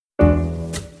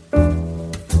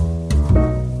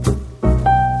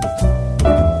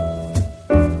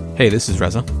Hey, this is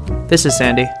Reza. This is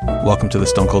Sandy. Welcome to the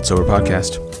Stone Cold Sober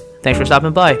Podcast. Thanks for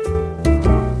stopping by.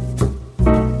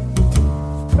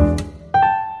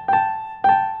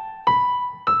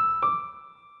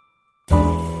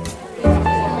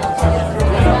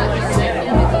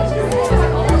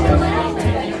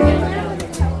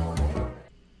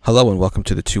 Hello and welcome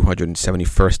to the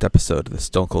 271st episode of the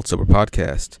Stone Cold Sober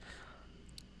Podcast.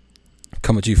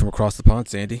 Coming to you from across the pond,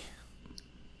 Sandy.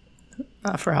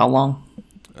 For how long?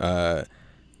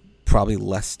 Probably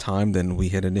less time than we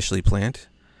had initially planned.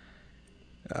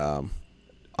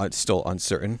 It's still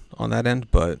uncertain on that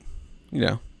end, but,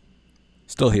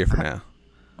 still here for now.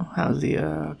 How's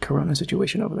the corona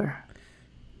situation over there?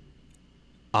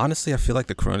 Honestly, I feel like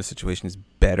the corona situation is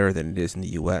better than it is in the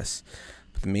U.S.,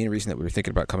 the main reason that we were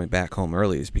thinking about coming back home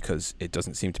early is because it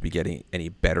doesn't seem to be getting any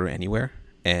better anywhere,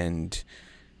 and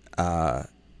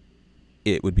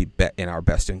it would be in our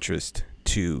best interest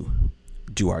to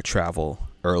do our travel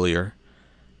earlier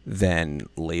than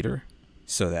later,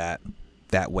 so that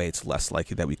way it's less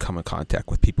likely that we come in contact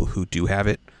with people who do have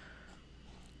it.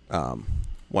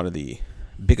 One of the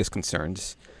biggest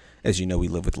concerns, as you know, we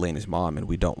live with Lena's mom, and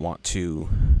we don't want to,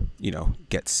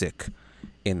 get sick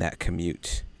in that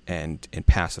commute and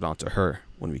pass it on to her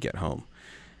when we get home.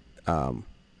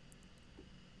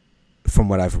 From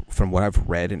what I've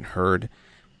read and heard,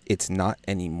 it's not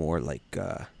anymore like.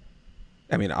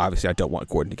 Obviously, I don't want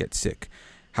Gordon to get sick.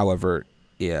 However,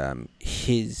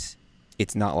 it's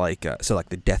not like like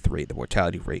the death rate, the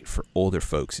mortality rate for older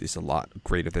folks is a lot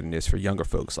greater than it is for younger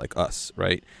folks like us,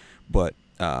 right? But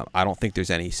I don't think there's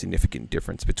any significant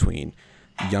difference between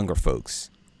younger folks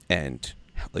and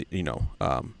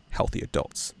healthy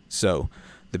adults. So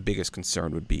the biggest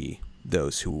concern would be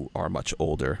those who are much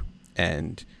older,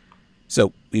 and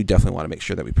so we definitely want to make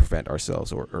sure that we prevent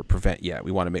ourselves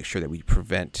we want to make sure that we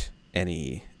prevent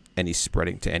any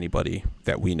spreading to anybody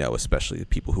that we know, especially the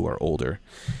people who are older,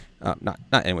 not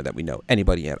anyone that we know,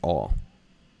 anybody at all.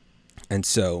 And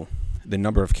so the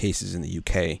number of cases in the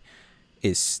UK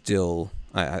is still,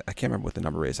 I can't remember what the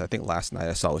number is. I think last night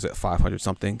I saw it was at 500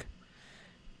 something.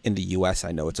 In the U.S.,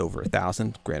 I know it's over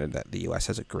 1,000. Granted that the U.S.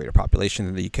 has a greater population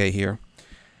than the U.K. here.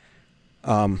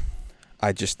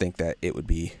 I just think that it would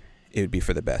be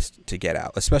for the best to get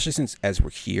out, especially since as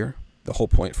we're here, the whole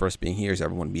point for us being here is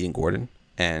everyone meeting Gordon,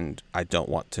 and I don't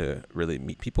want to really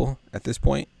meet people at this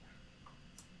point,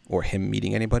 or him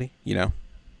meeting anybody.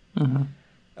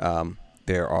 Mm-hmm.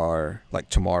 There are, like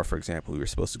tomorrow, for example, we were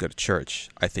supposed to go to church.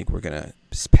 I think we're gonna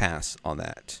pass on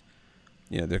that.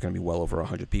 There are going to be well over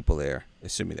 100 people there,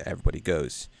 assuming that everybody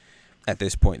goes. At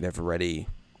this point, they've already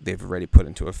put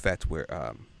into effect where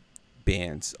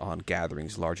bans on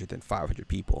gatherings larger than 500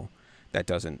 people. That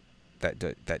doesn't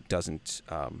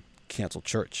cancel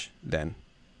church then.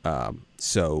 But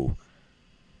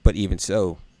even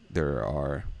so, there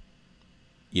are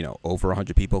over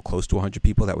 100 people, close to 100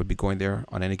 people that would be going there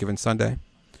on any given Sunday,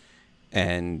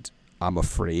 and I'm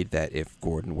afraid that if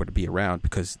Gordon were to be around,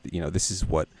 because this is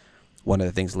what. One of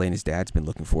the things Lena's dad's been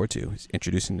looking forward to is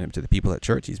introducing him to the people at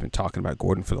church. He's been talking about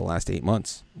Gordon for the last 8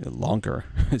 months, longer,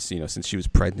 since she was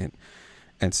pregnant.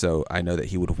 And so I know that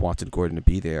he would have wanted Gordon to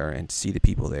be there and see the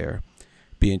people there,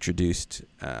 be introduced.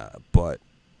 But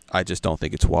I just don't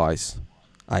think it's wise.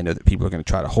 I know that people are going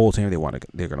to try to hold him.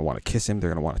 They're going to want to kiss him. They're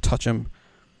going to want to touch him.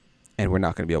 And we're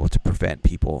not going to be able to prevent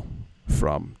people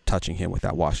from touching him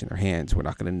without washing their hands. We're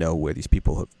not going to know where these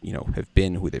people have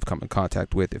been, who they've come in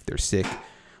contact with, if they're sick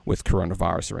with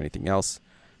coronavirus or anything else.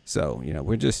 So,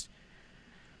 we're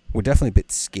definitely a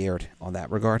bit scared on that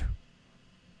regard.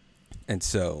 And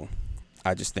so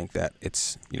I just think that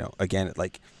it's, again,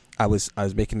 like I was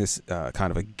making this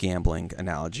kind of a gambling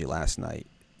analogy last night.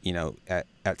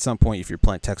 At some point, if you're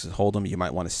playing Texas Hold'em, you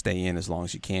might want to stay in as long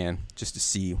as you can just to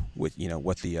see what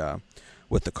the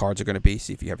cards are going to be,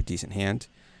 see if you have a decent hand.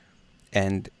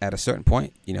 And at a certain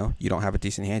point, you don't have a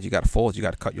decent hand. You got to fold. You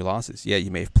got to cut your losses. Yeah, you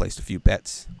may have placed a few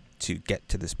bets to get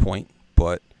to this point,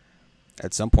 but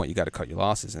at some point you got to cut your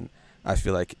losses. And I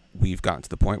feel like we've gotten to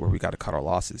the point where we got to cut our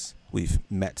losses. We've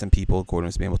met some people. Gordon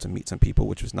has been able to meet some people,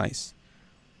 which was nice,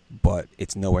 but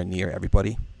it's nowhere near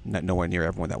everybody. Nowhere near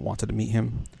everyone that wanted to meet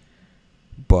him.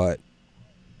 But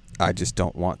I just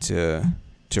don't want to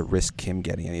risk him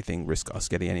getting anything, risk us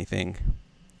getting anything.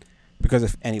 Because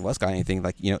if any of us got anything,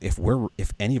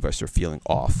 if any of us are feeling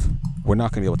off, we're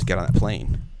not going to be able to get on that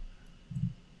plane.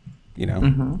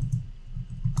 Mm-hmm.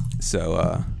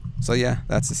 So yeah,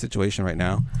 that's the situation right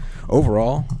now.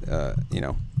 Overall,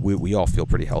 we all feel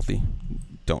pretty healthy.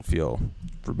 Don't feel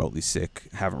remotely sick.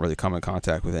 Haven't really come in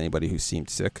contact with anybody who seemed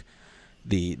sick.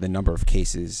 The number of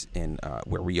cases in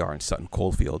where we are in Sutton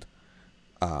Coldfield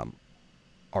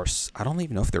I don't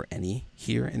even know if there are any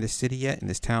here in this city yet, in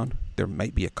this town. There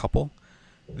might be a couple.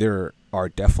 There are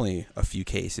definitely a few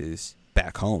cases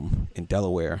back home in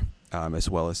Delaware, as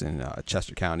well as in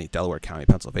Chester County, Delaware County,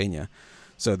 Pennsylvania.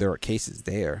 So there are cases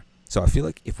there. So I feel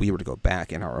like if we were to go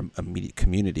back in our immediate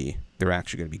community, there are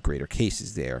actually going to be greater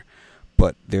cases there.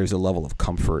 But there's a level of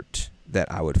comfort that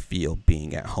I would feel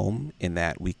being at home, in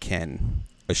that we can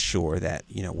assure that,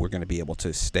 we're going to be able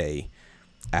to stay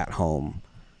at home,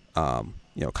 kind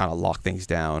of lock things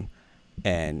down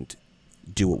and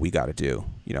do what we got to do,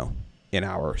 in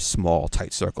our small,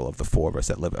 tight circle of the four of us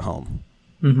that live at home.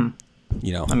 Mm-hmm.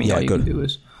 I mean, all you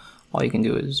can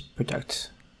do is protect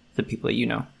the people that you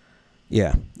know.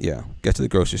 Yeah. Get to the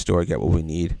grocery store, get what we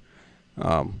need.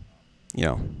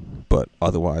 But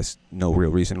otherwise, no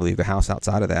real reason to leave the house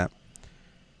outside of that.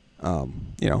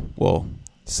 We'll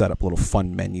set up little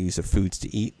fun menus of foods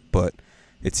to eat, but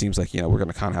it seems like, we're going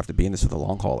to kind of have to be in this for the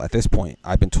long haul. At this point,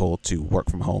 I've been told to work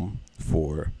from home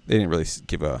they didn't really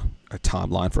give a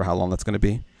timeline for how long that's going to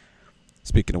be.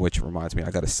 Speaking of which, it reminds me,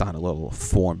 I got to sign a little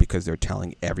form because they're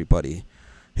telling everybody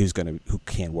who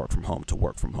can work from home to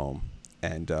work from home.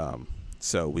 And,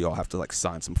 so we all have to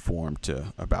sign some form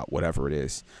about whatever it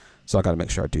is. So I got to make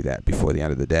sure I do that before the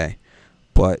end of the day.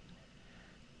 But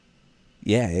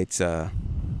yeah, it's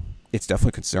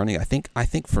definitely concerning. I think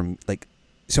for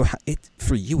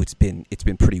you, it's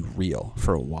been pretty real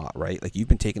for a while, right? Like, you've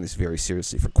been taking this very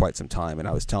seriously for quite some time. And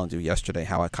I was telling you yesterday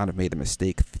how I kind of made the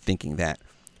mistake thinking that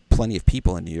plenty of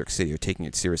people in New York City are taking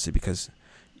it seriously because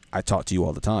I talk to you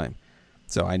all the time.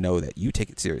 So I know that you take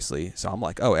it seriously. So I'm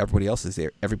like, oh, everybody else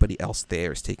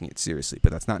there is taking it seriously.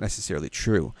 But that's not necessarily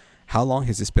true. How long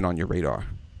has this been on your radar?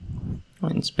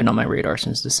 It's been on my radar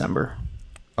since December.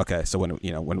 Okay, so when it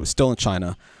was still in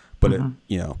China, but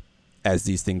as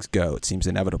these things go, it seems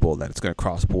inevitable that it's going to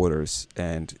cross borders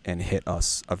and hit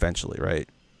us eventually, right?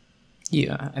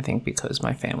 Yeah, I think because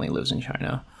my family lives in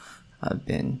China, I've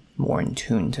been more in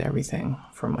tune to everything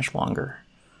for much longer.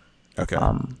 Okay.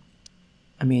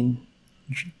 I mean,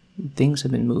 things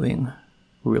have been moving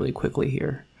really quickly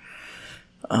here.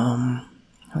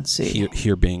 Let's see.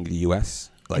 Here being the U.S.?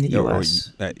 In the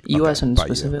U.S. U.S. and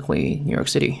specifically New York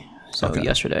City. So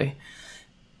yesterday,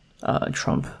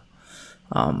 Trump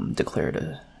declared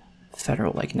a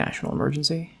federal national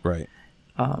emergency. Right.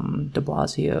 De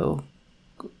Blasio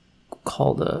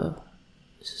called a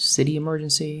city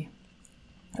emergency,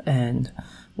 and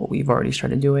what we've already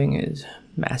started doing is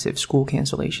massive school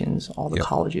cancellations. All the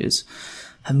colleges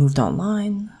have moved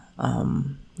online.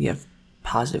 We have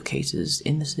positive cases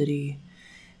in the city.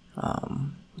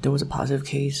 There was a positive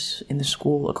case in the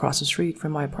school across the street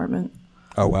from my apartment.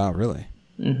 Oh, wow, really?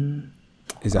 Mm-hmm.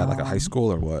 Is that a high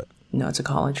school or what? No, it's a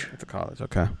college. It's a college,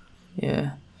 okay.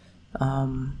 Yeah.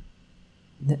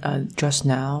 Just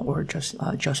now, or just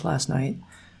last night,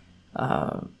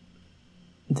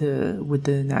 with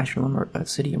the national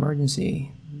city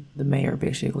emergency, the mayor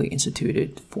basically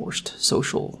instituted forced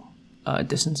social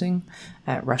distancing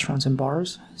at restaurants and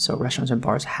bars. So restaurants and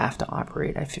bars have to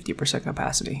operate at 50%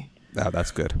 capacity. Oh,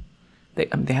 that's good.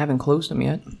 They haven't closed them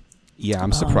yet. Yeah,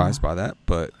 I'm surprised by that,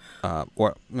 but I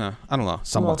don't know,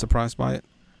 somewhat surprised by it.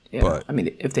 Yeah, but I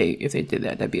mean, if they did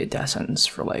that, that'd be a death sentence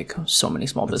for so many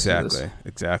small businesses.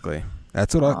 Exactly.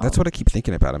 That's what I keep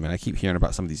thinking about. I mean, I keep hearing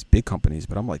about some of these big companies,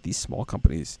 but I'm like, these small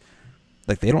companies,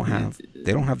 they don't have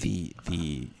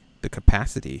the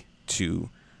capacity to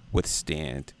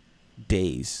withstand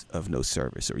days of no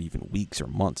service, or even weeks or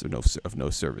months of no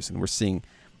service. And we're seeing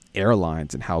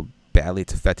airlines and how badly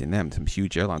it's affecting them. Some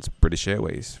huge airlines, British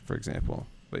Airways, for example.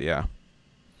 But yeah.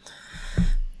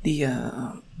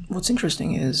 What's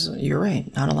interesting is, you're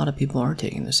right, not a lot of people are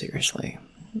taking this seriously.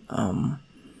 I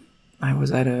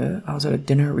was at a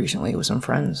dinner recently with some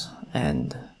friends,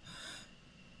 and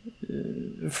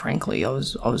frankly, I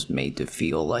was made to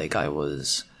feel like I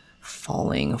was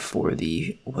falling for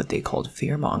what they called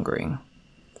fear mongering.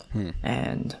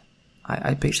 And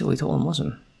I basically told them,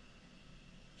 listen,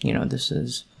 this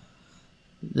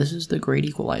is the great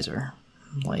equalizer.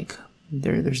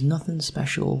 There's nothing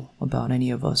special about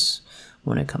any of us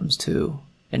when it comes to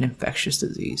an infectious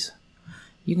disease.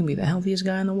 You can be the healthiest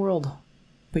guy in the world,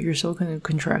 but you're still going to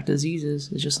contract diseases.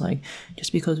 It's just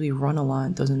because we run a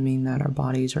lot doesn't mean that our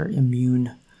bodies are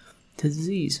immune to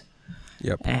disease.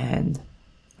 Yep. And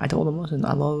I told them, listen,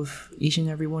 I love each and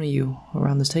every one of you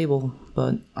around this table,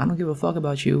 but I don't give a fuck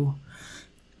about you,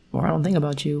 or I don't think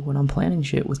about you when I'm planning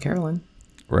shit with Carolyn.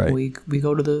 Right. We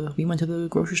went to the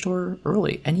grocery store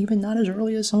early, and even not as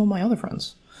early as some of my other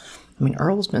friends. I mean,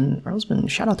 Earl's been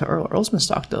shout out to Earl. Earl's been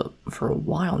stocked up for a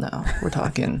while now. We're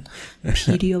talking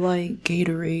Pedialyte,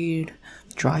 Gatorade,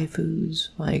 dry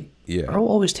foods. Like, yeah. Earl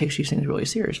always takes these things really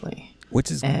seriously.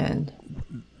 And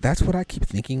that's what I keep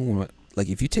thinking. Like,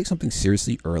 if you take something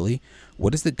seriously early,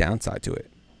 what is the downside to it?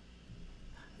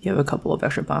 You have a couple of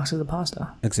extra boxes of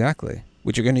pasta. Exactly,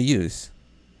 which you're going to use.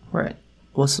 Right.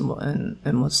 What's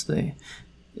the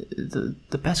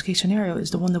best case scenario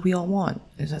is the one that we all want,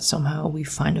 is that somehow we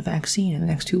find a vaccine in the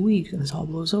next 2 weeks and this all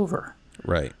blows over.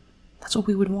 Right. That's what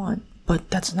we would want. But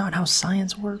that's not how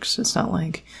science works. It's not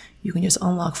like you can just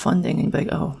unlock funding and be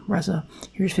like, oh, Reza,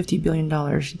 here's $50 billion.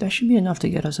 That should be enough to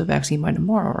get us a vaccine by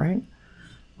tomorrow, right?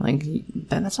 Like,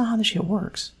 that's not how this shit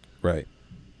works. Right.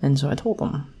 And so I told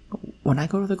them, when I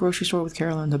go to the grocery store with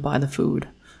Carolyn to buy the food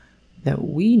that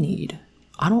we need,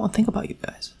 I don't think about you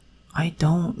guys. I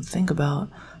don't think about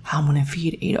how I'm going to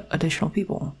feed 8 additional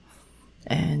people.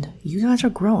 And you guys are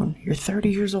grown. You're 30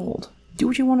 years old. Do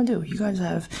what you want to do. You guys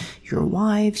have your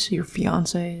wives, your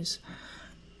fiancés.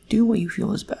 Do what you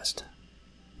feel is best.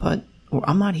 But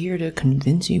I'm not here to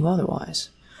convince you otherwise.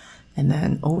 And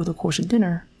then over the course of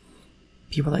dinner,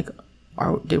 people are like,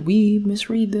 did we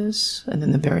misread this? And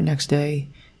then the very next day,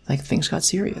 like, things got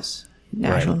serious.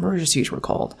 National emergencies were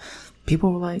called.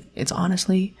 People were like, it's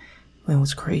honestly... And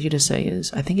what's crazy to say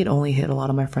is, I think it only hit a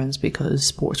lot of my friends because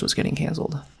sports was getting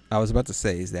canceled. I was about to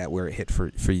say, is that where it hit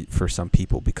for some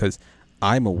people? Because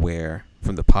I'm aware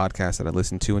from the podcast that I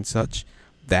listen to and such,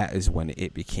 that is when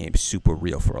it became super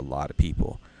real for a lot of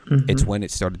people. Mm-hmm. It's when it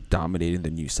started dominating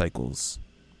the news cycles.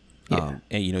 Yeah.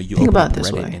 And, you know, you think open about up it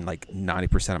this Reddit way. and like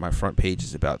 90% of my front page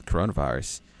is about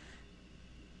coronavirus.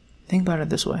 Think about it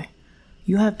this way.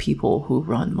 You have people who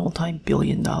run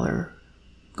multi-billion-dollar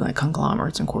like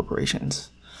conglomerates and corporations.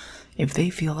 If they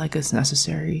feel like it's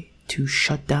necessary to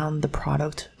shut down the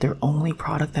product, their only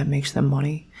product that makes them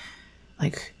money,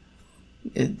 like,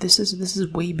 this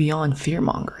is way beyond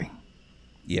fear-mongering.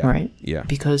 Yeah. Right? Yeah.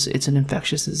 Because it's an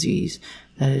infectious disease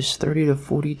that is 30 to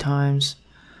 40 times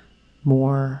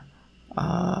more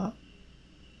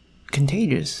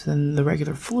contagious than the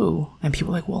regular flu. And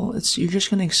people are like, well, you're just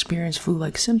going to experience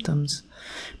flu-like symptoms.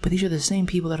 But these are the same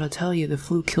people that'll tell you the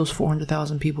flu kills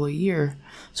 400,000 people a year.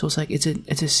 So it's like, is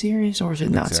it serious or is it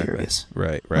not serious?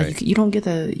 Right. Like, you don't get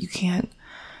to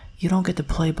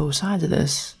play both sides of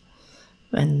this.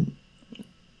 And,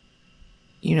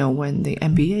 you know, when the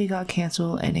NBA got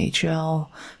canceled, NHL,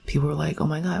 people were like, oh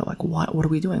my God, like, what are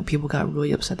we doing? People got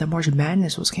really upset that March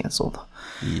Madness was canceled.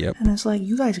 Yep. And it's like,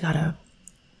 you guys gotta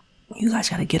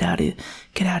get out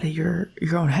of your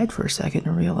own head for a second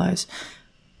and realize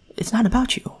it's not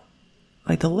about you.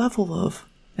 Like, the level of,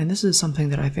 and this is something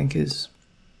that I think is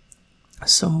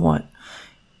somewhat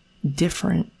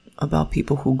different about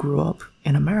people who grew up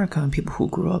in America and people who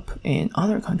grew up in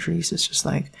other countries. It's just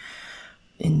like,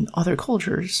 in other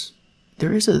cultures,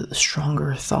 there is a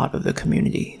stronger thought of the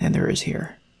community than there is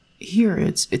here. Here,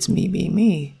 it's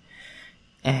me.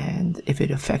 And if it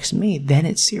affects me, then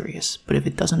it's serious. But if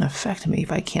it doesn't affect me,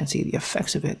 if I can't see the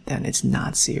effects of it, then it's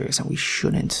not serious, and we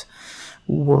shouldn't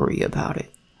worry about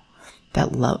it.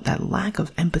 That lack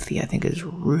of empathy, I think, is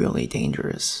really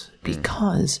dangerous,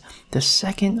 because the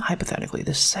second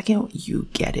you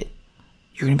get it,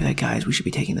 you're going to be like, guys, we should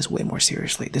be taking this way more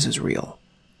seriously. This is real.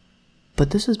 But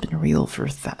this has been real for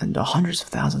hundreds of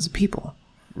thousands of people.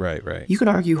 Right. You could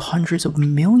argue hundreds of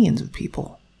millions of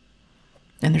people.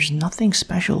 And there's nothing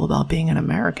special about being an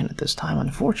American at this time,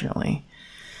 unfortunately.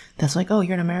 That's like, oh,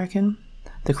 you're an American?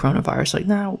 The coronavirus, like,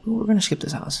 nah, we're going to skip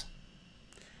this house.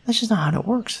 That's just not how it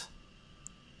works.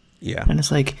 Yeah. And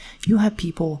it's like, you have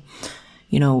people,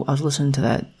 you know, I was listening to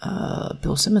that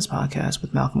Bill Simmons podcast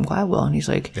with Malcolm Gladwell, and he's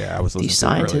like, yeah, I was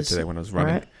listening to it earlier today when I was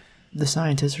running. Right? The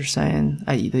scientists are saying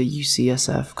at the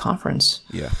UCSF conference,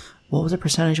 yeah, what was the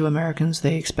percentage of Americans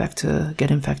they expect to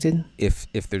get infected? If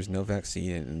there's no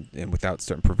vaccine and without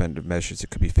certain preventative measures, it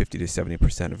could be 50 to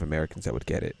 70% of Americans that would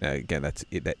get it. Again,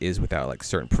 that is without like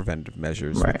certain preventative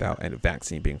measures, right, without a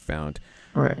vaccine being found.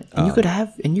 Right. And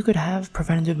you could have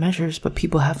preventative measures, but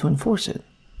people have to enforce it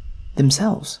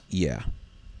themselves. Yeah.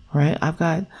 Right? I've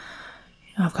got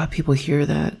people here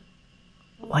that,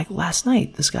 like, last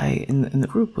night, this guy in the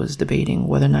group was debating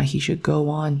whether or not he should go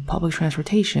on public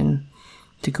transportation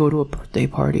to go to a birthday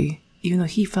party, even though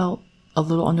he felt a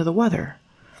little under the weather.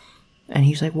 And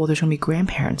he's like, well, there's going to be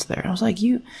grandparents there. And I was like,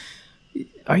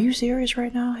 are you serious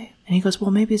right now? And he goes,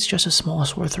 well, maybe it's just a small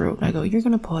sore throat. And I go,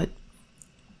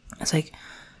 it's like,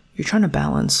 you're trying to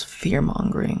balance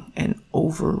fear-mongering and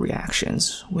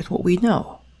overreactions with what we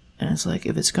know. And it's like,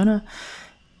 if it's going to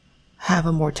have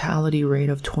a mortality rate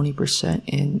of 20%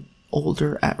 in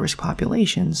older at-risk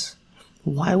populations,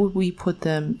 why would we put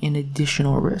them in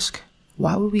additional risk?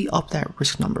 Why would we up that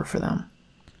risk number for them?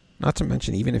 Not to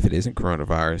mention, even if it isn't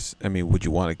coronavirus, I mean, would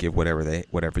you want to give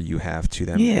whatever you have to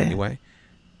them anyway?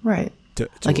 Right.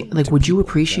 Would you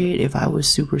appreciate if I was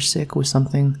super sick with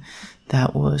something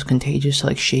that was contagious to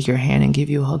like shake your hand and give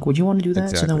you a hug? Would you want to do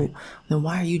that? Exactly. So then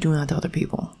why are you doing that to other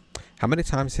people? How many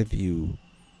times have you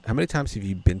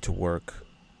been to work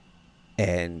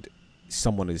and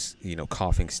someone is,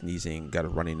 coughing, sneezing, got a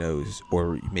runny nose,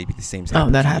 or maybe the same thing? Oh,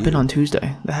 that happened on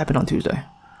Tuesday.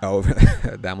 Oh,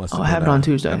 that must have happened on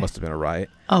Tuesday. That must have been a riot.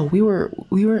 Oh, we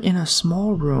were in a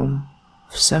small room,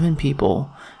 7 people,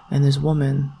 and this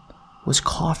woman was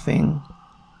coughing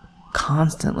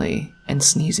constantly and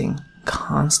sneezing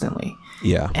constantly.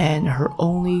 Yeah. And her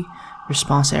only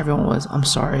response to everyone was, "I'm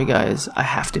sorry, guys, I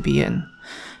have to be in."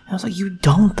 And I was like, "You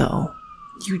don't, though.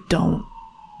 You don't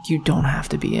have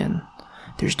to be in.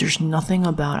 There's nothing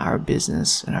about our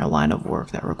business and our line of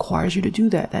work that requires you to do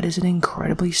that. That is an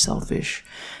incredibly selfish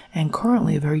and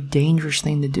currently a very dangerous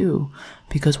thing to do,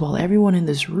 because while everyone in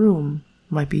this room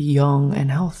might be young and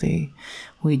healthy,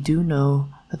 we do know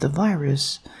that the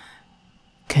virus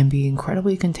can be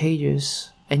incredibly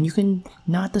contagious, and you can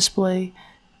not display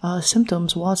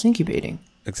symptoms while it's incubating.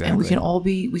 Exactly. And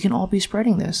we can all be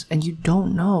spreading this, and you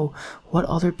don't know what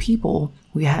other people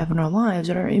we have in our lives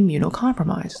that are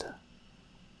immunocompromised."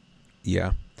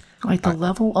 Yeah. Like the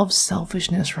level of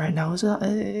selfishness right now is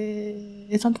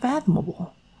it's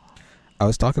unfathomable. I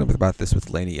was talking about this with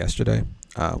Lainey yesterday.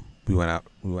 We went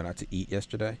out to eat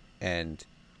yesterday, and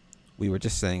we were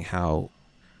just saying how,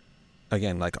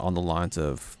 again, like along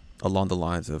the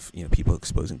lines of people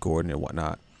exposing Gordon and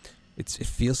whatnot. It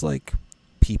feels like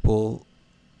people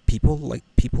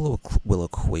will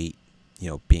equate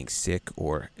being sick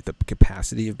or the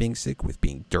capacity of being sick with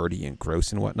being dirty and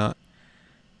gross and whatnot,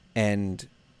 and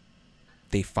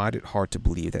they find it hard to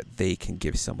believe that they can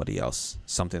give somebody else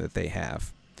something that they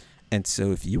have. And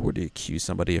so if you were to accuse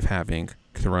somebody of having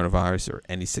coronavirus or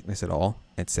any sickness at all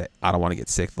and say, "I don't want to get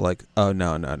sick," they're like, "Oh,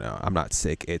 no, I'm not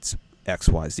sick. It's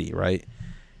XYZ," right?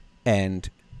 And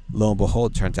lo and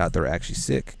behold, it turns out they're actually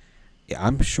sick. Yeah,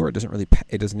 I'm sure it doesn't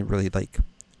really like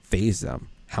phase them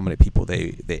how many people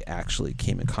they actually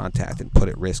came in contact and put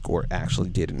at risk or actually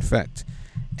did infect.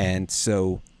 And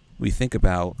so we think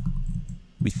about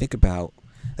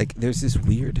like there's this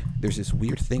weird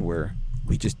thing where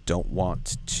we just don't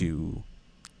want to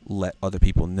let other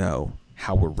people know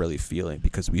how we're really feeling,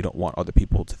 because we don't want other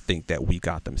people to think that we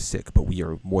got them sick, but we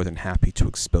are more than happy to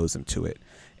expose them to it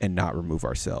and not remove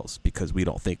ourselves, because we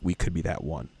don't think we could be that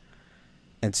one.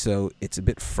 And so it's a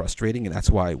bit frustrating, and that's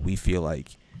why we feel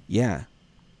like, yeah,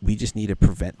 we just need to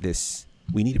prevent this.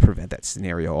 We need to prevent that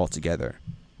scenario altogether.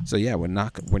 So yeah, we're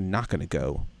not going to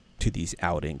go to these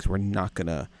outings. We're not going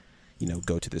to,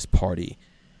 go to this party,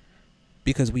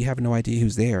 because we have no idea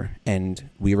who's there, and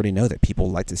we already know that people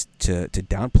like to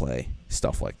downplay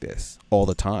stuff like this all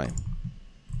the time.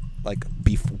 Like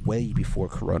way before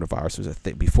coronavirus was a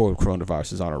thing, before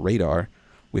coronavirus was on our radar,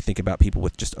 we think about people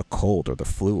with just a cold or the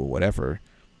flu or whatever.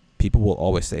 People will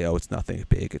always say, "Oh, it's nothing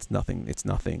big. It's nothing. It's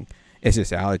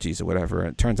just allergies or whatever." And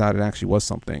it turns out it actually was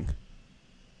something.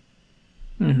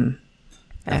 Mm-hmm.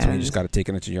 That's when you just got to take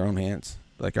it into your own hands.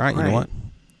 Like, all right, you know what?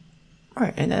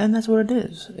 Right, and that's what it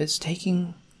is. It's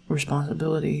taking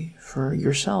responsibility for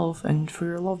yourself and for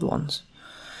your loved ones,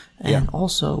 and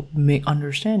also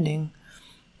understanding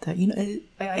that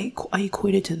I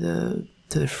equate it to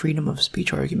the freedom of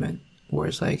speech argument, where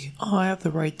it's like, oh, I have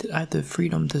the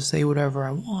freedom to say whatever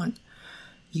I want,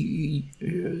 you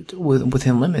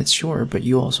within limits, sure, but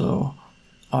you also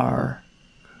are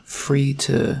free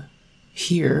to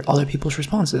hear other people's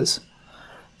responses.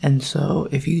 And so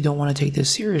if you don't want to take this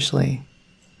seriously,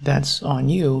 that's on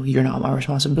you. You're not my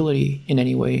responsibility in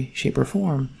any way, shape, or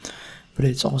form. But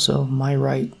it's also my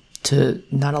right to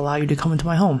not allow you to come into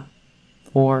my home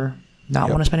or not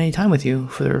want to spend any time with you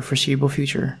for the foreseeable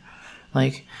future.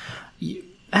 Like,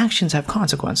 actions have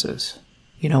consequences.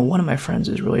 One of my friends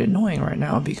is really annoying right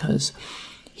now because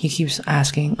he keeps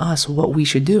asking us what we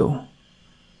should do.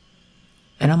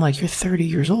 And I'm like, you're 30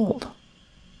 years old.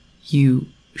 You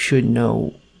should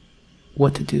know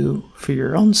what to do for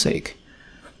your own sake.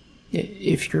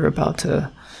 If you're about to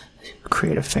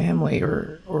create a family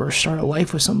or start a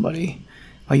life with somebody,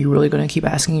 are you really going to keep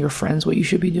asking your friends what you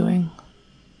should be doing?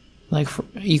 Like,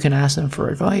 you can ask them for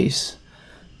advice,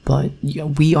 but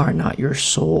we are not your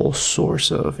sole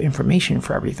source of information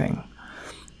for everything,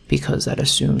 because that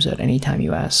assumes that anytime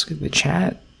you ask the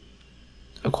chat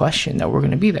a question that we're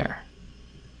going to be there.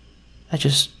 That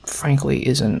just frankly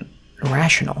isn't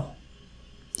rational.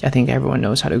 I think everyone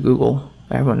knows how to Google.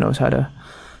 Everyone knows how to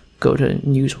go to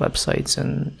news websites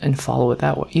and follow it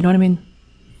that way. You know what I mean?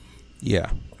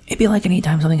 Yeah. It'd be like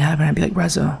anytime something happened, I'd be like,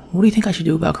 Reza, what do you think I should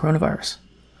do about coronavirus?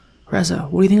 Reza,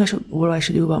 what do I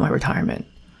should do about my retirement?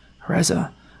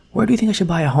 Reza, where do you think I should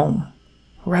buy a home?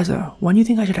 Reza, when do you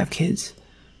think I should have kids?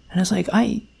 And it's like,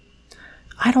 I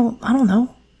don't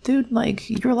know, dude. Like,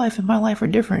 your life and my life are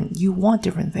different. You want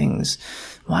different things.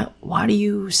 Why do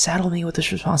you saddle me with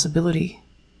this responsibility?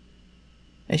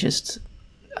 It's just,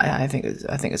 I think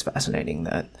it's fascinating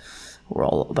that we're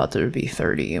all about to be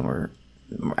 30 and we're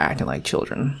acting like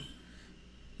children.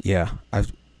 Yeah,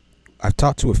 I've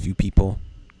talked to a few people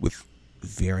with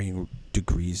varying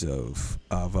degrees of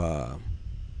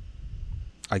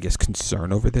I guess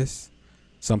concern over this.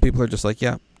 Some people are just like,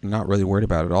 yeah, I'm not really worried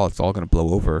about it at all. It's all going to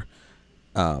blow over.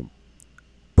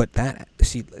 But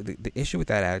the issue with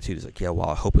that attitude is like, yeah, well,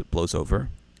 I hope it blows over,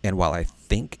 and while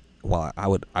I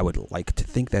would like to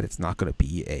think that it's not going to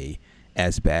be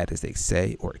as bad as they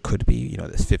say, or it could be, you know,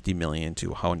 there's 50 million to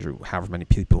 100, however many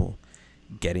people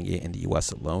getting it in the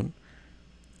U.S. alone.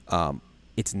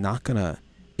 It's not gonna.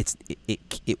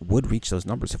 It would reach those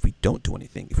numbers if we don't do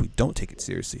anything, if we don't take it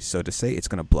seriously. So to say it's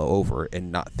going to blow over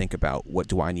and not think about what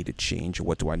do I need to change or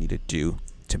what do I need to do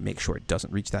to make sure it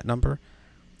doesn't reach that number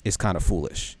is kind of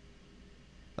foolish.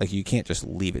 Like, you can't just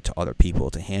leave it to other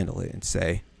people to handle it and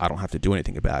say, I don't have to do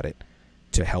anything about it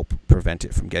to help prevent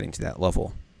it from getting to that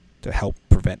level, to help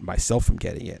prevent myself from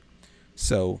getting it.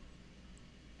 So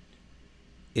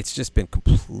it's just been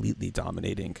completely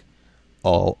dominating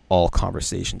all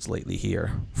conversations lately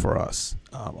here for us.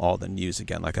 All the news,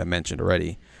 again, like I mentioned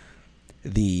already.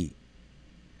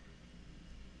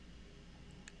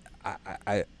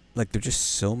 I like, there's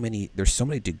so many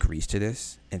degrees to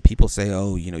this, and people say,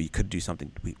 oh, you know, you could do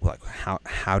something. Like,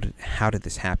 how did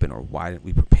this happen, or why didn't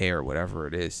we prepare, or whatever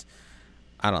it is.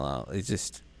 I don't know. It's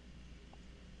just,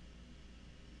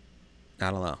 I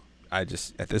don't know. I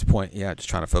just, at this point, yeah, just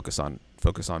trying to focus on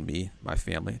me, my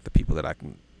family, the people that I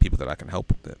can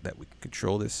help, that we can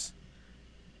control this,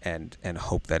 and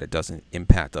hope that it doesn't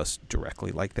impact us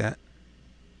directly like that.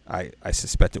 I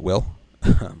suspect it will,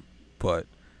 but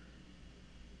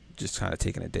just kind of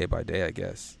taking it day by day, I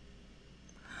guess.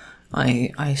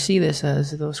 I see this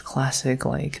as those classic,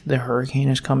 like, the hurricane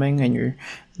is coming and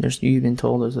you've been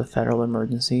told there's a federal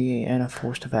emergency and a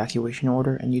forced evacuation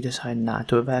order, and you decide not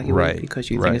to evacuate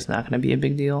because you think it's not going to be a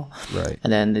big deal. Right.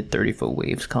 And then the 30-foot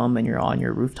waves come and you're on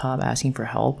your rooftop asking for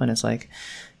help, and it's like,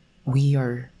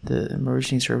 the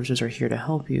emergency services are here to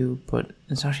help you, but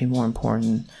it's actually more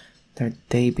important that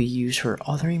they be used for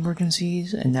other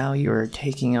emergencies, and now you're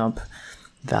taking up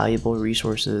valuable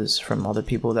resources from other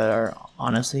people that are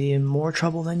honestly in more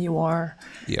trouble than you are.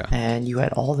 Yeah. And you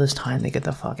had all this time to get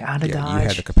the fuck out of Dodge. You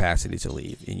had the capacity to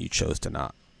leave, and you chose to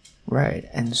not. Right.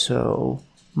 And so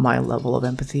my level of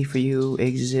empathy for you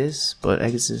exists, but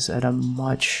exists at a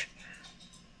much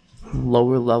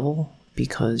lower level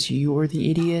because you were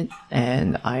the idiot,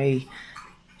 and I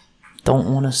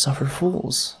don't want to suffer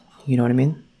fools. You know what I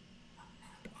mean?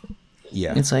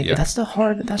 Yeah. It's like, that's the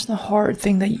hard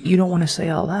thing that you don't want to say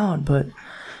out loud, but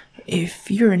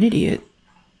if you're an idiot,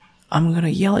 I'm going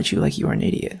to yell at you like you're an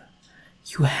idiot.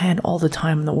 You had all the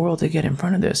time in the world to get in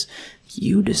front of this.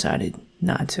 You decided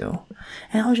not to.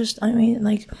 And here's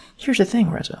the thing,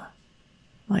 Reza.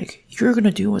 Like, you're going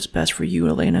to do what's best for you,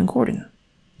 Elena and Gordon.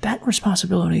 That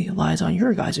responsibility lies on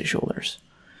your guys' shoulders.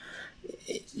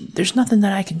 There's nothing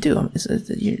that I can do.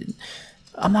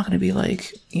 I'm not going to be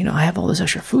like, you know, I have all this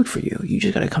extra food for you. You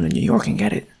just got to come to New York and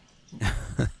get it.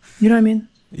 You know what I mean?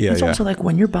 Yeah. It's also like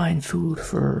when you're buying food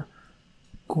for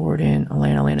Gordon,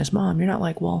 Elena's mom, you're not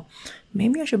like, well,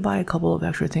 maybe I should buy a couple of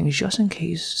extra things just in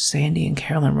case Sandy and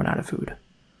Carolyn run out of food.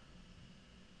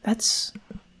 That's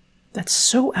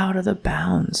so out of the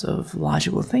bounds of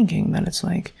logical thinking that it's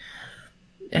like,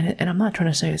 and I'm not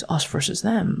trying to say it's us versus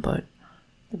them, but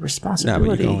the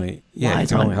responsibility you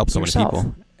can only help so many yourself.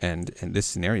 people. And in this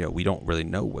scenario, we don't really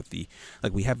know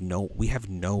we have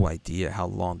no idea how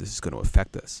long this is going to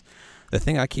affect us. The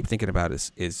thing I keep thinking about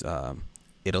is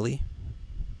Italy,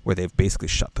 where they've basically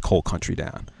shut the whole country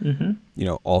down. Mm-hmm. You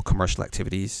know, all commercial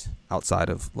activities outside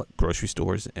of grocery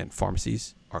stores and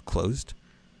pharmacies are closed.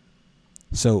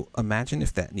 So imagine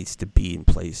if that needs to be in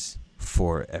place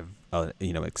for a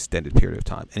extended period of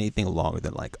time, anything longer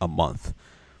than like a month.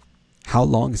 How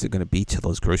long is it going to be till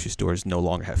those grocery stores no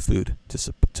longer have food to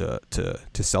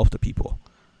sell to people,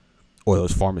 or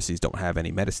those pharmacies don't have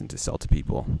any medicine to sell to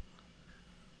people?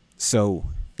 So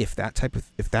if that type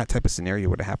of scenario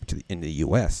were to happen in the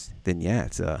U.S., then yeah,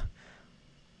 it's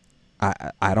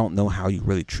I don't know how you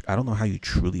really I don't know how you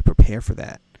truly prepare for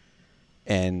that,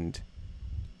 and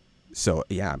So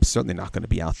yeah, I'm certainly not going to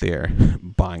be out there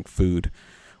buying food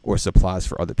or supplies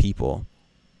for other people,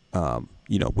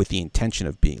 with the intention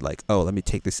of being like, oh, let me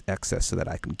take this excess so that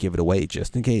I can give it away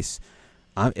just in case.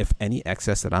 If any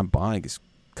excess that I'm buying is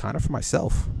kind of for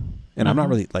myself, and I'm not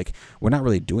really we're not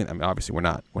really doing. I mean, obviously we're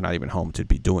not even home to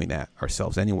be doing that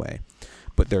ourselves anyway.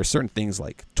 But there are certain things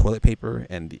like toilet paper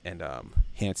and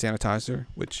hand sanitizer,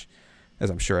 which, as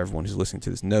I'm sure everyone who's listening to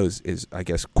this knows, is, I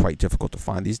guess, quite difficult to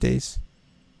find these days.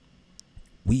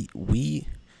 We've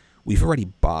already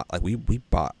bought we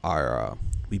bought our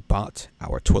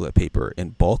toilet paper in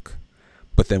bulk,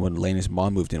 but then when Elena's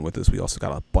mom moved in with us, we also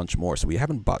got a bunch more. So we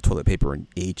haven't bought toilet paper in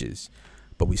ages,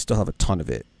 but we still have a ton of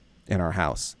it in our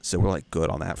house. So we're like good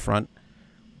on that front.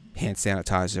 Hand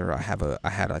sanitizer, I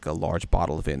had like a large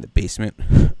bottle of it in the basement,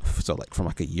 so like from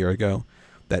like a year ago,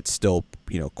 that's still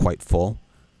quite full.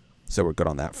 So we're good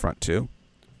on that front too.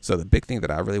 So the big thing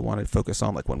that I really want to focus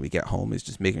on, like when we get home, is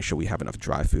just making sure we have enough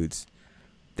dry foods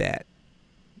that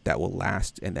will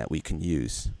last and that we can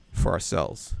use for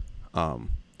ourselves.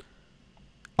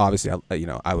 Obviously,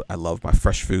 I love my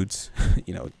fresh foods,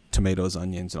 tomatoes,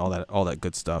 onions, and all that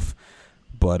good stuff.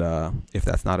 But if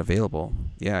that's not available,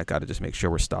 yeah, I got to just make sure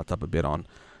we're stocked up a bit on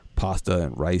pasta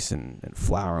and rice and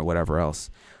flour and whatever else.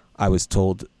 I was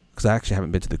told, because I actually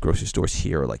haven't been to the grocery stores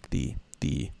here, like the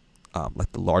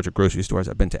larger grocery stores.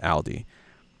 I've been to Aldi,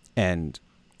 and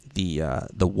the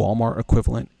Walmart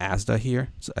equivalent, Asda here.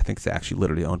 So I think it's actually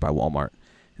literally owned by Walmart.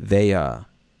 The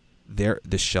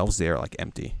shelves there are like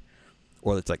empty,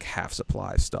 or it's like half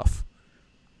supply of stuff.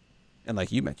 And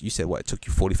like you mentioned, you said what, it took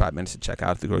you 45 minutes to check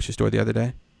out at the grocery store the other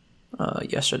day?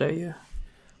 Yesterday, yeah.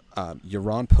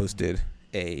 Yaron posted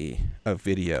a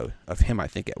video of him, I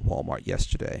think, at Walmart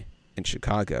yesterday in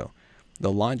Chicago.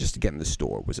 The line just to get in the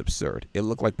store was absurd. It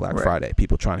looked like Black Friday,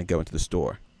 people trying to go into the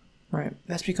store. Right.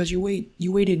 That's because you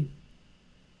waited,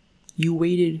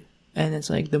 and it's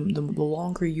like the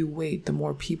longer you wait, the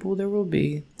more people there will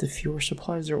be, the fewer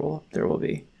supplies there will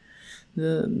be.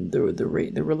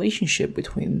 The relationship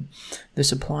between the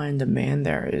supply and demand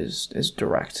there is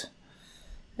direct.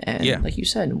 And like you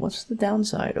said, what's the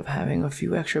downside of having a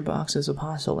few extra boxes of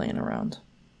pasta laying around?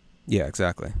 Yeah,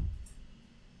 exactly.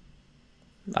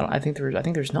 I think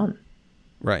there's none.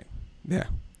 Right. Yeah,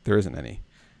 there isn't any.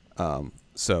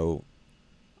 So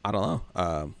I don't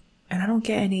know. And I don't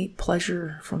get any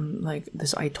pleasure from like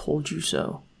this "I told you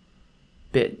so"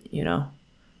 bit.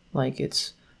 Like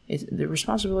it's the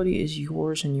responsibility is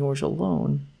yours and yours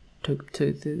alone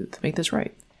to make this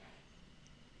right.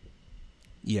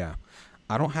 Yeah,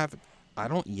 I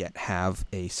don't yet have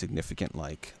a significant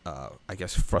I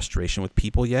guess frustration with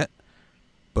people yet,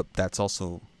 but that's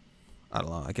also, I don't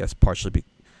know, I guess partially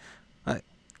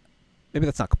maybe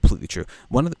that's not completely true.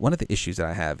 One of the issues that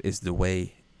I have is the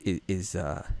way it is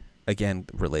again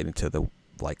relating to the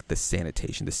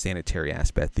sanitation, the sanitary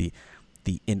aspect, the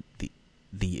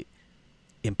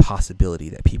impossibility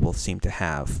that people seem to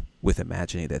have with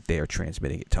imagining that they are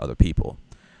transmitting it to other people.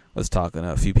 I was talking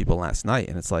to a few people last night,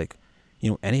 and it's like,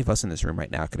 any of us in this room right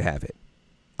now could have it.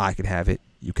 I could have it.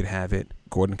 You could have it.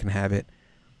 Gordon can have it.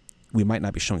 We might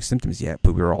not be showing symptoms yet,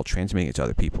 but we're all transmitting it to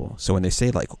other people. So when they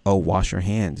say oh, wash your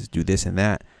hands, do this and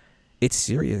that, it's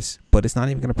serious, but it's not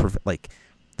even going to prevent,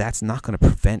 that's not going to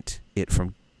prevent it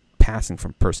from passing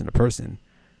from person to person.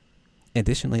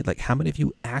 Additionally, how many of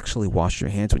you actually washed your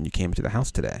hands when you came into the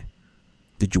house today?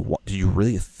 Did you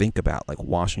really think about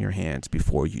washing your hands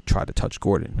before you tried to touch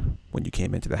Gordon when you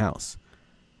came into the house?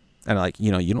 And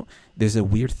you don't. There's a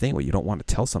weird thing where you don't want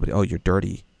to tell somebody, "Oh, you're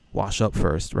dirty. Wash up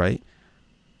first," right?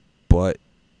 But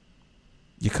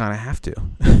you kind of have to.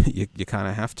 you kind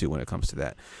of have to when it comes to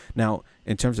that. Now,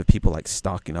 in terms of people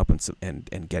stocking up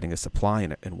and getting a supply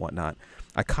and whatnot,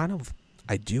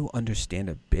 I do understand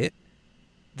a bit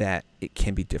that it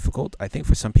can be difficult. I think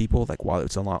for some people, while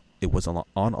it was on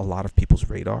a lot of people's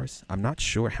radars, I'm not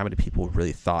sure how many people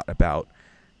really thought about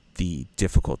the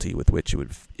difficulty with which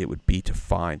it would be to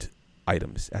find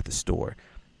items at the store.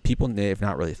 People may have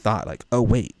not really thought oh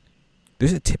wait,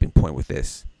 there's a tipping point with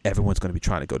this. Everyone's going to be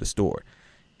trying to go to store,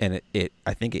 and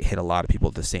I think it hit a lot of people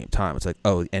at the same time. It's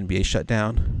oh, the NBA shut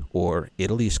down, or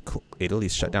Italy's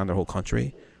shut down their whole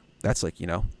country. That's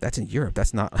that's in Europe.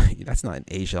 That's not in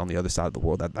Asia on the other side of the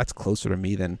world. That's closer to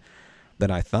me than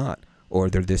I thought. Or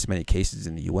there are this many cases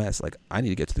in the U.S. I need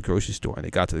to get to the grocery store, and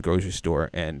they got to the grocery store,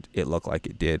 and it looked like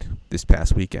it did this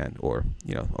past weekend, or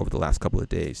over the last couple of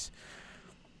days.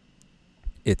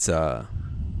 It's I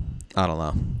don't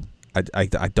know.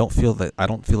 I don't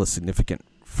feel a significant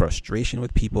frustration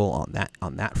with people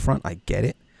on that front. I get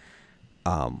it.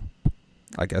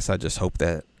 I guess I just hope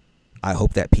that I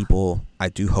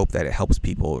do hope that it helps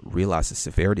people realize the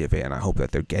severity of it, and I hope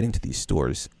that they're getting to these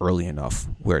stores early enough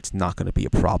where it's not going to be a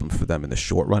problem for them in the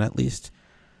short run, at least.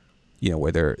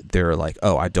 Where they're like,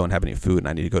 oh, I don't have any food and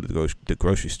I need to go to the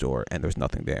grocery store, and there's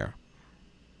nothing there.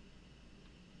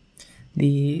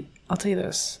 I'll tell you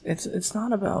this: it's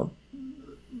not about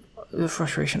the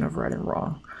frustration of right and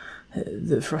wrong.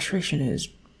 The frustration is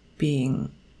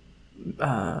being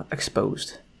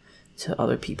exposed to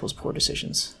other people's poor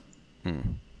decisions,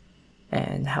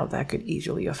 and how that could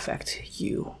easily affect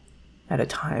you at a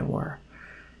time where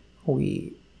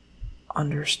we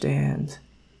understand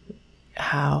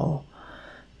how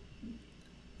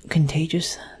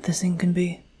contagious this thing can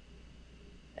be,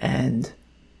 and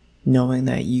knowing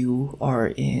that you are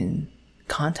in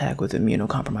contact with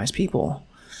immunocompromised people,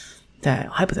 that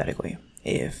hypothetically,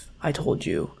 if I told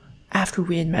you after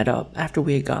we had met up, after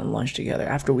we had gotten lunch together,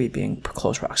 after we had been in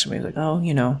close proximity, like, oh,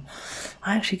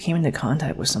 I actually came into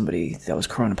contact with somebody that was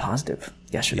corona positive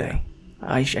yesterday.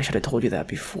 Yeah. I should have told you that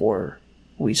before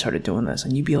we started doing this.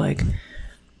 And you'd be like,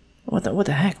 what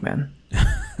the heck, man?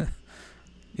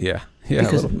 Yeah.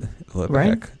 Because, a little right?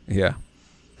 heck. Yeah.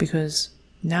 Because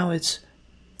now it's,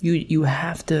 you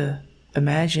have to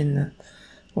imagine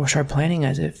or start planning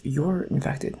as if you're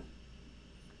infected.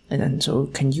 And then, so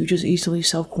can you just easily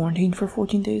self-quarantine for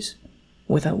 14 days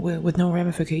with no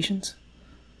ramifications?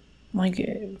 Like,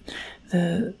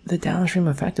 the downstream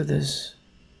effect of this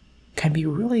can be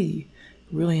really,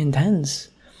 really intense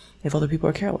if other people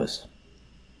are careless.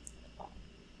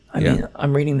 I mean,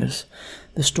 I'm reading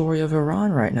the story of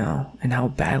Iran right now and how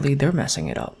badly they're messing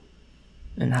it up,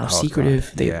 and how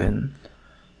secretive they've been.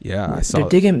 Yeah, I saw.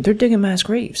 They're digging mass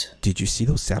graves. Did you see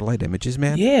those satellite images,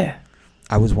 man? Yeah.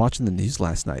 I was watching the news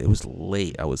last night. It was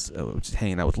late. I was just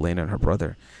hanging out with Lena and her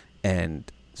brother, and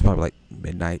it's probably like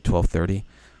midnight, 12:30,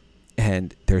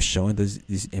 and they're showing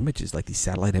these images, like these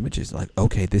satellite images. Like,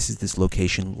 okay, this is this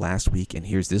location last week, and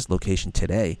here's this location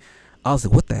today. I was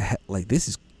like, what the heck? Like, this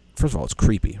is, first of all, it's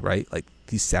creepy, right? Like,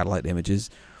 these satellite images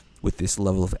with this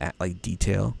level of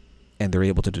detail, and they're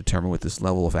able to determine with this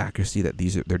level of accuracy that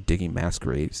they're digging mass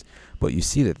graves. But you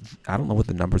see that, I don't know what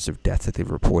the numbers of deaths that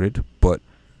they've reported, but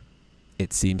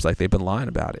it seems like they've been lying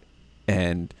about it,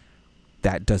 and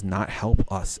that does not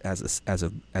help us as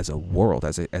a world,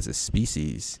 as a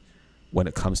species, when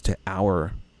it comes to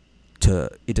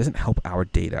it doesn't help our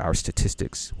data, our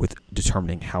statistics, with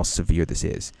determining how severe this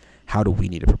is. How do we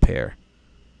need to prepare?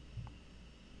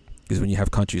 Because when you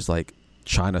have countries like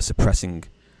China suppressing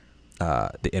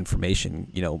the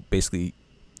information, basically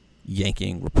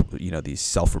yanking these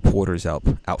self-reporters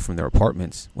out from their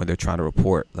apartments when they're trying to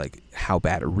report like how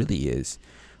bad it really is,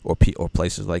 or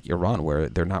places like Iran where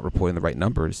they're not reporting the right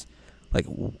numbers. Like,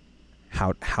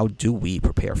 how do we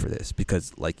prepare for this?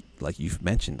 Because like you've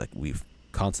mentioned, like we've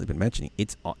constantly been mentioning,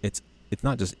 it's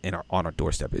not just on our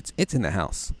doorstep. It's in the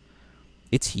house.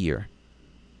 It's here.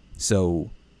 So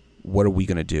what are we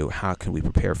going to do? How can we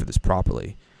prepare for this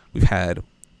properly? We've had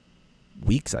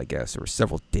weeks, I guess, or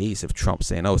several days of Trump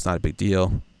saying, "Oh, it's not a big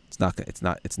deal. It's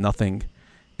nothing,"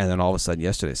 and then all of a sudden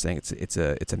yesterday saying it's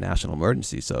a national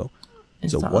emergency. So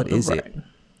what is it?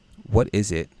 What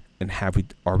is it? And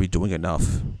are we doing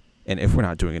enough? And if we're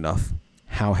not doing enough,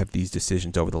 how have these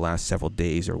decisions over the last several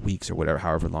days or weeks or whatever,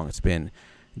 however long it's been,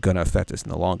 going to affect us in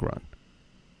the long run?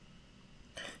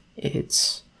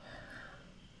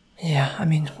 Yeah, I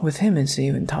mean, with him, it's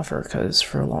even tougher because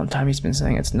for a long time he's been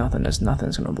saying nothing's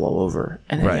going to blow over.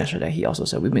 And then yesterday he also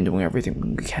said we've been doing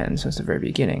everything we can since the very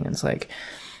beginning. And it's like,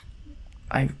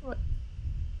 we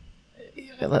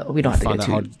don't have to get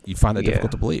too... You find that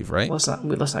difficult to believe, right? Let's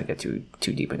not get too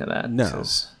deep into that. No.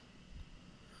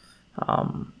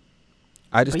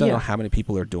 I just don't know how many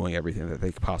people are doing everything that they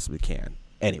possibly can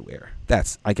anywhere.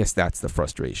 I guess that's the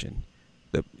frustration.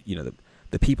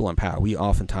 The people in power, we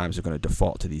oftentimes are going to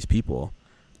default to these people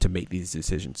to make these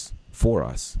decisions for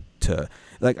us.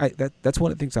 That's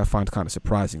one of the things I find kind of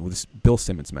surprising. With Bill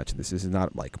Simmons mentioned this. This is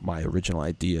not like my original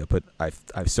idea, but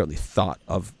I've certainly thought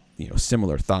of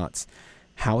similar thoughts.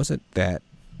 How is it that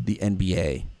the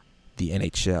NBA, the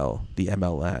NHL, the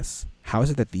MLS, how is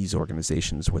it that these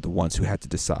organizations were the ones who had to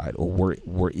decide, or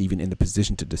were even in the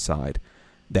position to decide,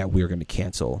 that we're going to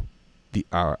cancel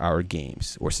our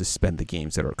games or suspend the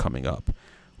games that are coming up?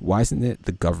 Why isn't it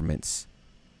the governments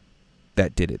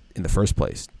that did it in the first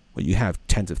place? When you have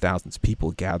tens of thousands of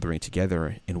people gathering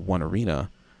together in one arena,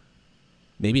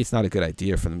 maybe it's not a good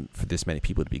idea for this many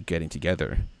people to be getting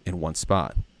together in one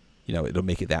spot. It'll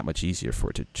make it that much easier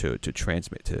for it to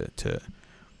transmit to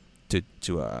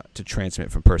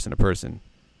transmit from person to person.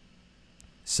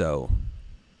 So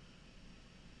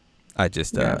I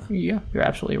just yeah, you're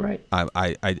absolutely right.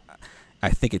 I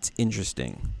think it's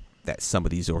interesting that some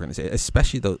of these organizations,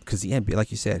 especially though, because the NBA, like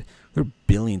you said, there are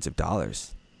billions of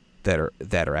dollars that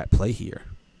are at play here.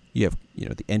 You have,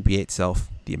 the NBA itself,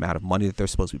 the amount of money that they're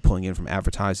supposed to be pulling in from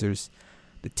advertisers,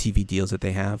 the TV deals that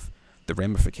they have, the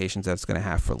ramifications that it's going to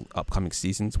have for upcoming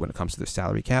seasons when it comes to their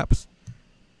salary caps.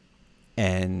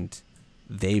 And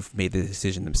they've made the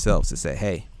decision themselves to say,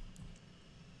 hey,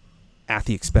 at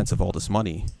the expense of all this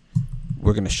money,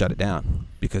 we're going to shut it down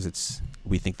because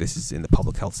we think this is in the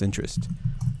public health's interest.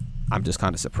 I'm just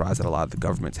kind of surprised that a lot of the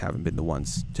governments haven't been the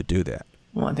ones to do that.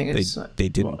 Well, I think they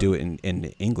didn't do it in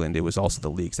England. It was also the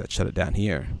leagues that shut it down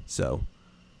here. So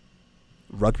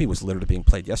rugby was literally being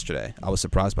played yesterday. I was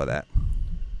surprised by that.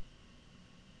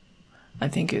 I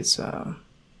think it's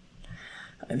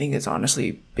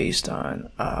honestly based on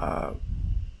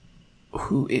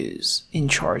who is in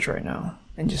charge right now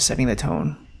and just setting the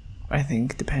tone. I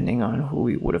think depending on who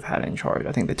we would have had in charge,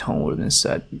 I think the tone would have been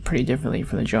set pretty differently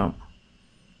from the jump.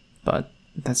 But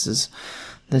this is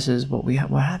what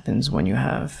happens when you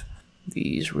have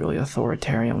these really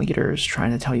authoritarian leaders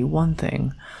trying to tell you one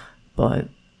thing, but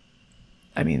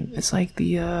I mean, it's like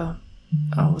the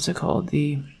what's it called?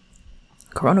 The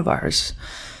coronavirus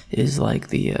is like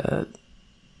the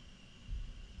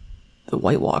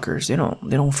White Walkers. They don't.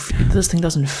 This thing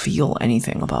doesn't feel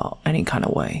anything about any kind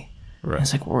of way. Right.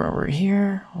 It's like we're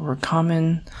here. We're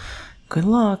coming. Good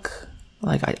luck.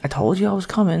 Like I told you I was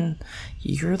coming.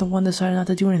 You're the one decided not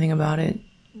to do anything about it.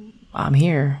 I'm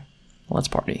here. Let's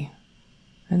party.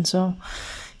 And so,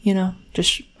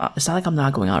 just it's not like I'm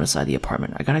not going outside the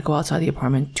apartment. I gotta go outside the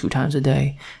apartment 2 times a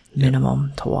day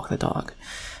minimum to walk the dog.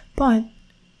 But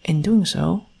in doing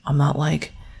so, I'm not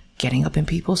like getting up in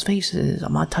people's faces.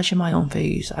 I'm not touching my own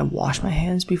face. I wash my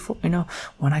hands before,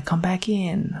 when I come back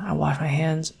in. I wash my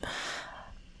hands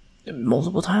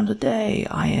multiple times a day.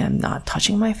 I am not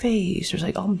touching my face. There's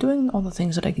like, I'm doing all the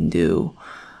things that I can do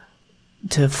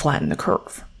to flatten the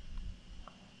curve.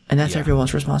 And that's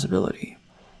everyone's responsibility.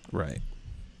 Right.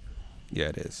 Yeah,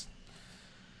 it is.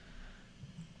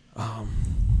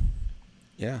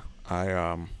 Yeah,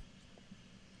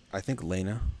 I think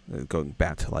Lena, going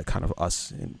back to like kind of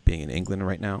us being in England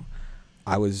right now,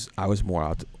 I was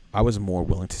more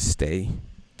willing to stay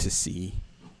to see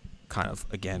kind of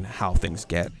again how things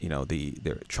get.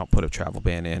 Trump put a travel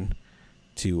ban in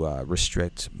to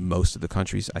restrict most of the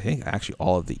countries. I think actually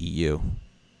all of the EU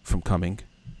from coming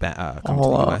to the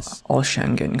US. All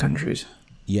Schengen countries.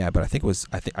 Yeah, but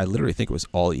I literally think it was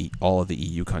all of the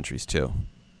EU countries too.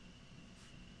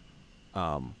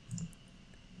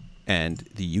 And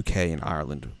the UK and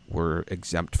Ireland were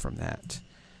exempt from that.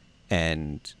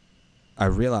 And I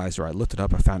realized, or I looked it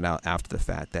up, I found out after the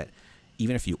fact that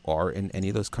even if you are in any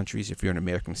of those countries, if you're an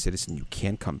American citizen, you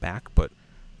can come back, but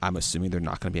I'm assuming there are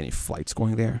not going to be any flights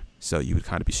going there, so you would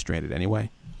kind of be stranded anyway.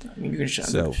 I mean, you're going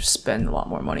to spend a lot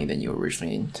more money than you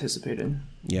originally anticipated.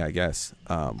 Yeah, I guess.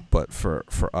 But for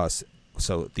us,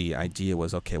 so the idea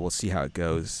was, okay, we'll see how it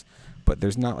goes, but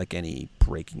there's not like any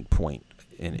breaking point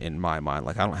in my mind.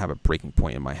 Like, I don't have a breaking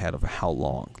point in my head of how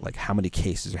long, like how many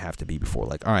cases there have to be before,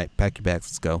 like, all right, pack your bags,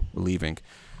 let's go, we're leaving.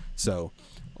 So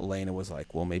Elena was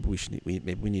like, well, maybe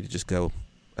we need to just go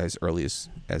as early as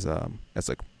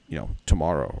like,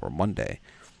 tomorrow or Monday.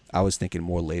 I was thinking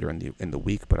more later in the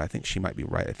week, but I think she might be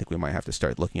right. I think we might have to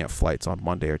start looking at flights on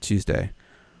Monday or Tuesday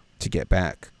to get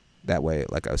back. That way,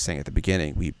 like I was saying at the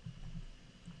beginning, we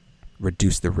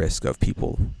reduce the risk of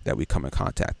people that we come in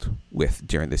contact with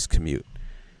during this commute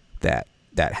that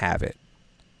have it.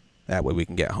 That way we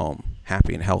can get home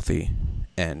happy and healthy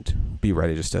and be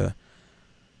ready just to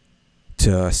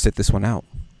sit this one out.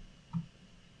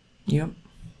 Yep.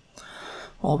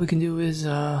 All we can do is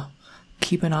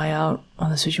keep an eye out on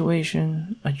the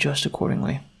situation, adjust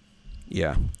accordingly.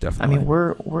 Yeah, definitely. I mean,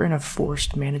 we're in a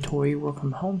forced mandatory work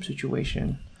from home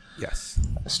situation. Yes.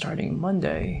 Starting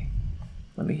Monday.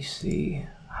 Let me see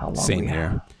how long Same we here.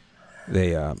 have.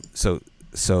 They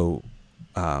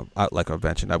like I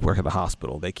mentioned, I work at the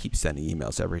hospital. They keep sending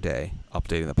emails every day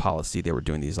updating the policy. They were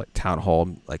doing these like town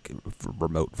hall, like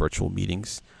remote virtual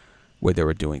meetings where they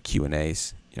were doing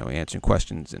Q&As, answering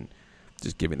questions and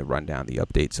just giving the rundown, the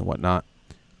updates and whatnot,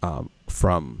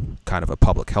 from kind of a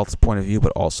public health point of view,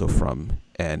 but also from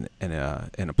an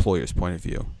employer's point of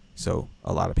view. So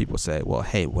a lot of people say, well,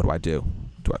 hey, what do I do?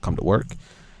 Do I come to work?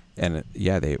 And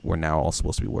we're now all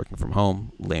supposed to be working from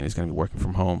home. Lena's going to be working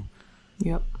from home.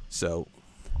 Yep. So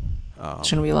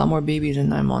it's going to be a lot more babies in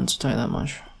 9 months, I'll tell you that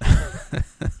much.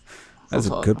 That's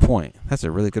a good point. That's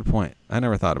a really good point. I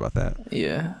never thought about that.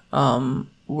 Yeah.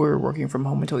 We're working from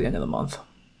home until the end of the month.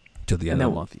 Till the end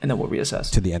of the month. And then we'll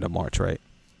reassess. To the end of March, right?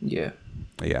 Yeah.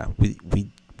 Yeah, we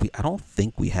I don't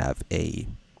think we have a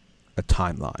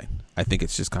timeline. I think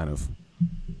it's just kind of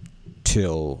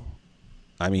till.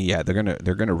 I mean, yeah, they're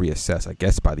gonna reassess, I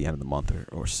guess, by the end of the month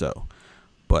or so.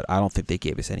 But I don't think they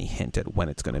gave us any hint at when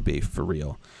it's going to be for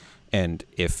real. And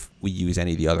if we use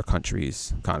any of the other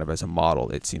countries kind of as a model,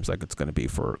 it seems like it's going to be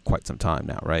for quite some time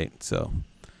now, right? So,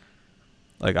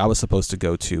 like, I was supposed to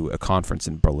go to a conference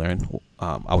in Berlin.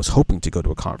 I was hoping to go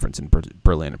to a conference in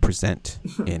Berlin and present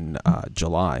in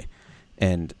July.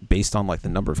 And based on, like, the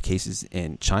number of cases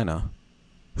in China,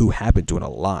 who have been doing a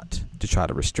lot to try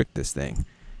to restrict this thing,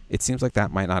 it seems like that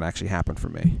might not actually happen for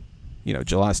me. You know,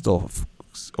 July's still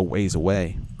a ways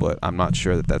away, but I'm not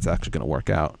sure that that's actually going to work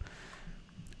out.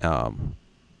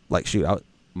 Like, shoot,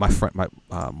 my friend,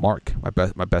 Mark,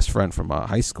 my best friend from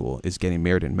high school, is getting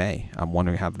married in May. I'm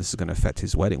wondering how this is going to affect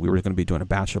his wedding. We were going to be doing a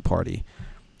bachelor party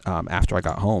after I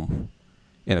got home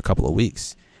in a couple of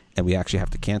weeks, and we actually have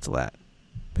to cancel that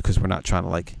because we're not trying to,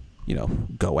 like, you know,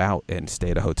 go out and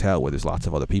stay at a hotel where there's lots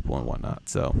of other people and whatnot.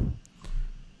 So,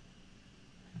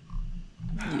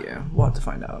 yeah, we'll have to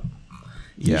find out.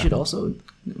 yeah. He should also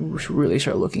really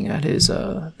start looking at his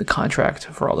the contract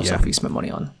for all the stuff he spent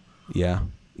money on.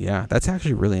 Yeah, that's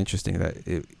actually really interesting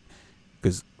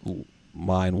because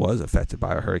mine was affected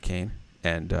by a hurricane,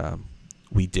 and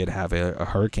we did have a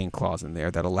hurricane clause in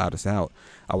there that allowed us out.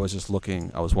 I was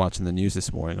watching the news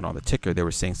this morning, and on the ticker they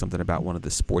were saying something about one of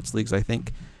the sports leagues. I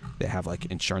think they have, like,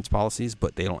 insurance policies,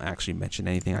 but they don't actually mention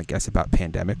anything, I guess, about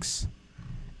pandemics.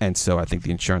 And so I think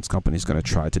the insurance company is going to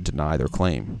try to deny their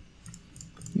claim.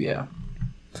 Yeah.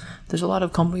 There's a lot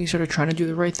of companies that are trying to do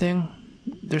the right thing.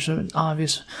 There's an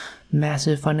obvious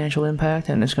massive financial impact,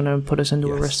 and it's going to put us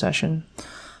into a recession.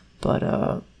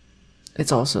 But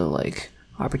it's also, like,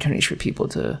 opportunities for people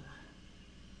to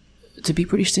be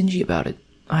pretty stingy about it.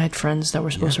 I had friends that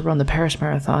were supposed to run the Paris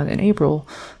Marathon in April.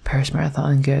 Paris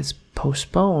Marathon gets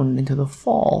postponed into the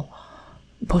fall.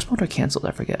 Postponed or canceled,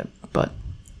 I forget. But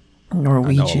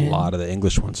Norwegian. I know a lot of the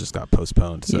English ones just got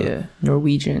postponed. So. Yeah,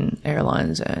 Norwegian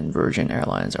Airlines and Virgin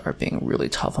Airlines are being really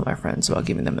tough on my friends about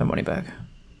giving them their money back.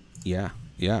 Yeah.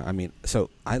 I mean, so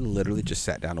I literally just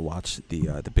sat down to watch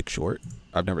the Big Short.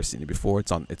 I've never seen it before.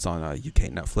 It's on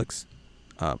UK Netflix.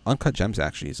 Uncut Gems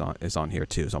actually is on here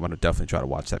too, so I'm gonna definitely try to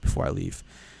watch that before I leave.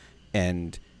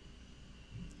 And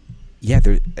yeah,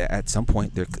 at some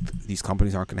point these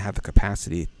companies aren't gonna have the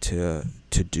capacity to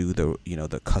do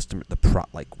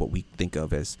like what we think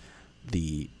of as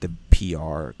the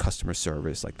PR, customer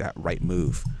service, like that right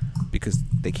move, because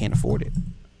they can't afford it.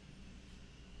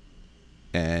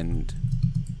 And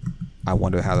I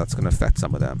wonder how that's going to affect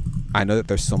some of them. I know that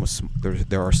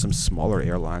there are some smaller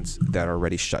airlines that are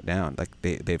already shut down, like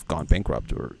they've gone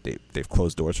bankrupt or they've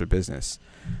closed doors for business.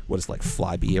 What is, like,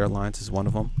 Flybe Airlines is one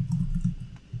of them.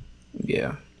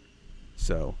 Yeah.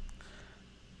 So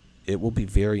it will be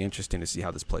very interesting to see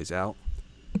how this plays out,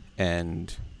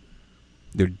 and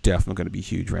there are definitely going to be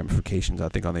huge ramifications, I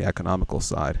think, on the economical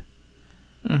side.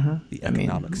 Mm-hmm. The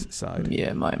economics side.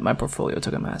 Yeah, my portfolio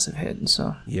took a massive hit,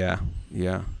 so. Yeah.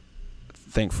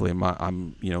 Thankfully,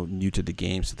 I'm new to the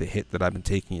game, so the hit that I've been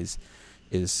taking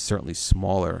is certainly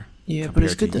smaller. Yeah, but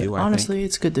it's good to honestly,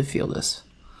 it's good to feel this.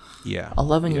 Yeah.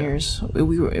 11 years. It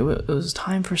was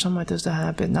time for something like this to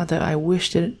happen. Not that I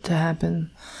wished it to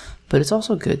happen, but it's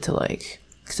also good to, like,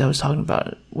 because I was talking about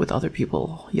it with other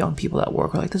people, young people at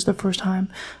work, like, this is the first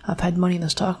time I've had money in the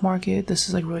stock market. This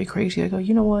is, like, really crazy. I go,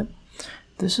 you know what?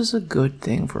 This is a good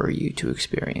thing for you to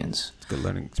experience. It's a good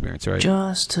learning experience, right?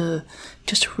 Just to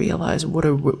realize what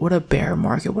a bear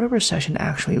market, what a recession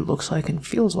actually looks like and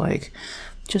feels like,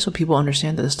 just so people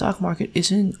understand that the stock market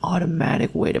isn't an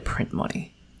automatic way to print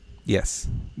money. Yes.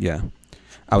 Yeah.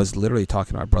 I was literally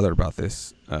talking to my brother about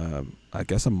this, I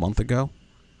guess a month ago.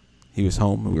 He was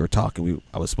home and we were talking.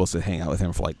 I was supposed to hang out with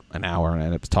him for like an hour, and I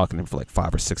ended up talking to him for like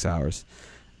 5 or 6 hours.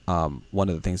 One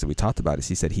of the things that we talked about is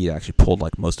he said he actually pulled,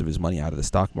 like, most of his money out of the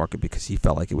stock market because he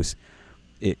felt like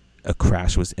a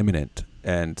crash was imminent,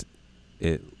 and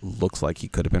it looks like he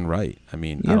could have been right. I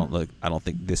mean, yeah. I don't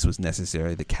think this was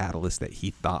necessarily the catalyst that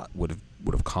he thought would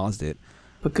have caused it.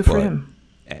 But good for him.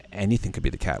 Anything could be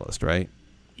the catalyst, right?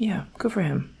 Yeah, good for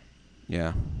him.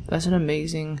 Yeah. That's a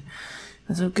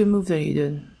good move that he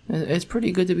did. It's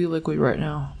pretty good to be liquid right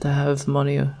now, to have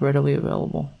money readily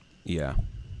available. Yeah.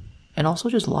 And also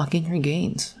just lock in your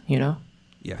gains, you know?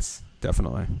 Yes,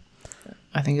 definitely.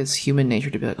 I think it's human nature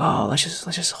to be like, oh, let's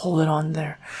just hold it on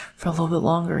there for a little bit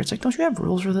longer. It's like, don't you have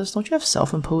rules for this? Don't you have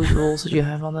self-imposed rules that you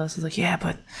have on this? It's like, yeah,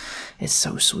 but it's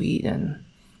so sweet. And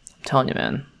I'm telling you,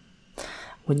 man,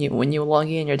 when you log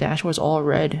in, your dashboard's all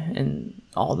red and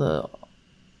all the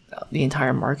the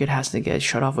entire market has to get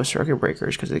shut off with circuit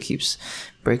breakers because it keeps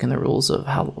breaking the rules of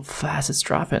how fast it's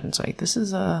dropping. It's like this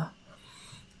is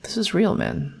real,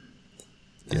 man.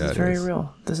 This is very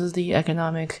real. This is the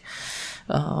economic,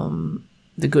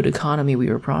 the good economy we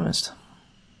were promised.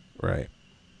 Right.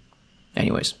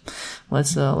 Anyways,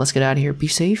 let's get out of here. Be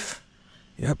safe.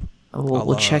 Yep.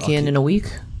 We'll check in a week.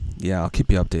 Yeah, I'll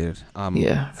keep you updated.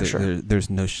 Yeah, for sure. There's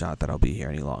no shot that I'll be here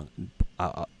any long.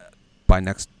 By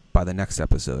the next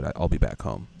episode, I'll be back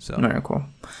home. So. All right, cool.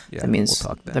 Yeah, that means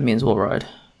we'll talk then. That means we'll ride.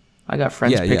 I got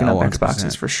friends picking up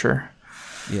Xboxes for sure.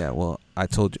 Yeah, well, I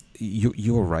told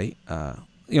you were right.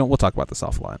 We'll talk about this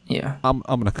offline. Yeah. I'm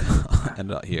gonna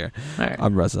end it out here. All right.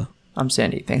 I'm Reza. I'm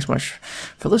Sandy. Thanks much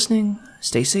for listening.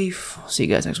 Stay safe. See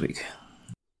you guys next week.